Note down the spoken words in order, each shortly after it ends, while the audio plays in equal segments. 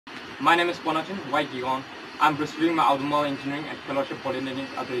My name is Ponachin Waikigon. I'm pursuing my automobile engineering at Fellowship Polytechnic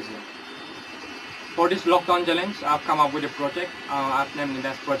Asia. For this lockdown challenge, I've come up with a project. I've named it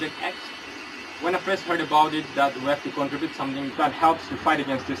as Project X. When I first heard about it, that we have to contribute something that helps to fight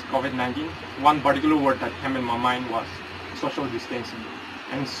against this COVID-19, one particular word that came in my mind was social distancing.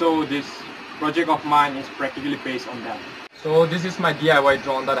 And so this project of mine is practically based on that. So this is my DIY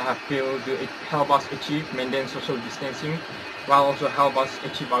drone that I have built to help us maintain social distancing, while also help us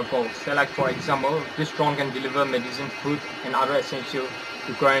achieve our goals. So like for example, this drone can deliver medicine, food and other essentials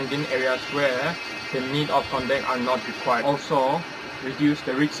to quarantine areas where the need of contact are not required. Also reduce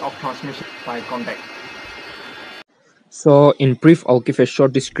the risk of transmission by contact. So in brief, I'll give a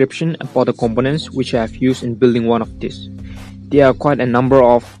short description about the components which I have used in building one of these. There are quite a number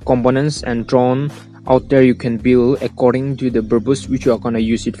of components and drone out there you can build according to the purpose which you are going to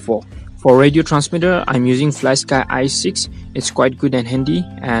use it for. For radio transmitter, I'm using FlySky i6. It's quite good and handy,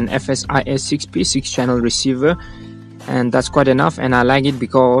 and FSIS 6P 6-channel receiver, and that's quite enough, and I like it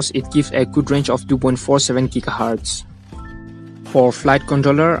because it gives a good range of 2.47 GHz. For flight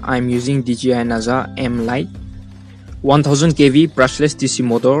controller, I'm using DJI NASA M Lite, 1000 kV brushless DC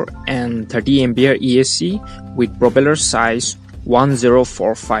motor and 30 ampere ESC with propeller size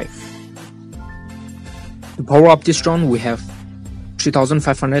 1045. To power up this drone, we have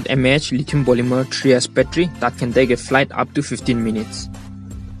 3500 mAh lithium polymer 3S battery that can take a flight up to 15 minutes.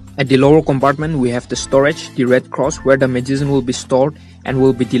 At the lower compartment, we have the storage, the red cross, where the medicine will be stored and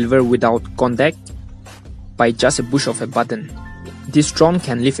will be delivered without contact by just a push of a button. This drone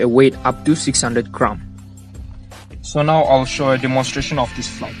can lift a weight up to 600 grams. So now I'll show a demonstration of this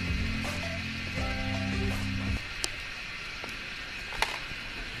flight.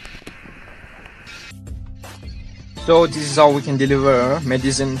 So this is how we can deliver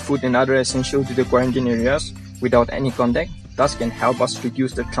medicine, food and other essentials to the quarantine areas without any contact. Thus can help us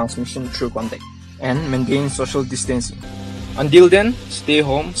reduce the transmission through contact and maintain social distancing. Until then, stay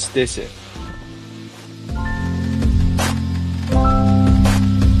home, stay safe.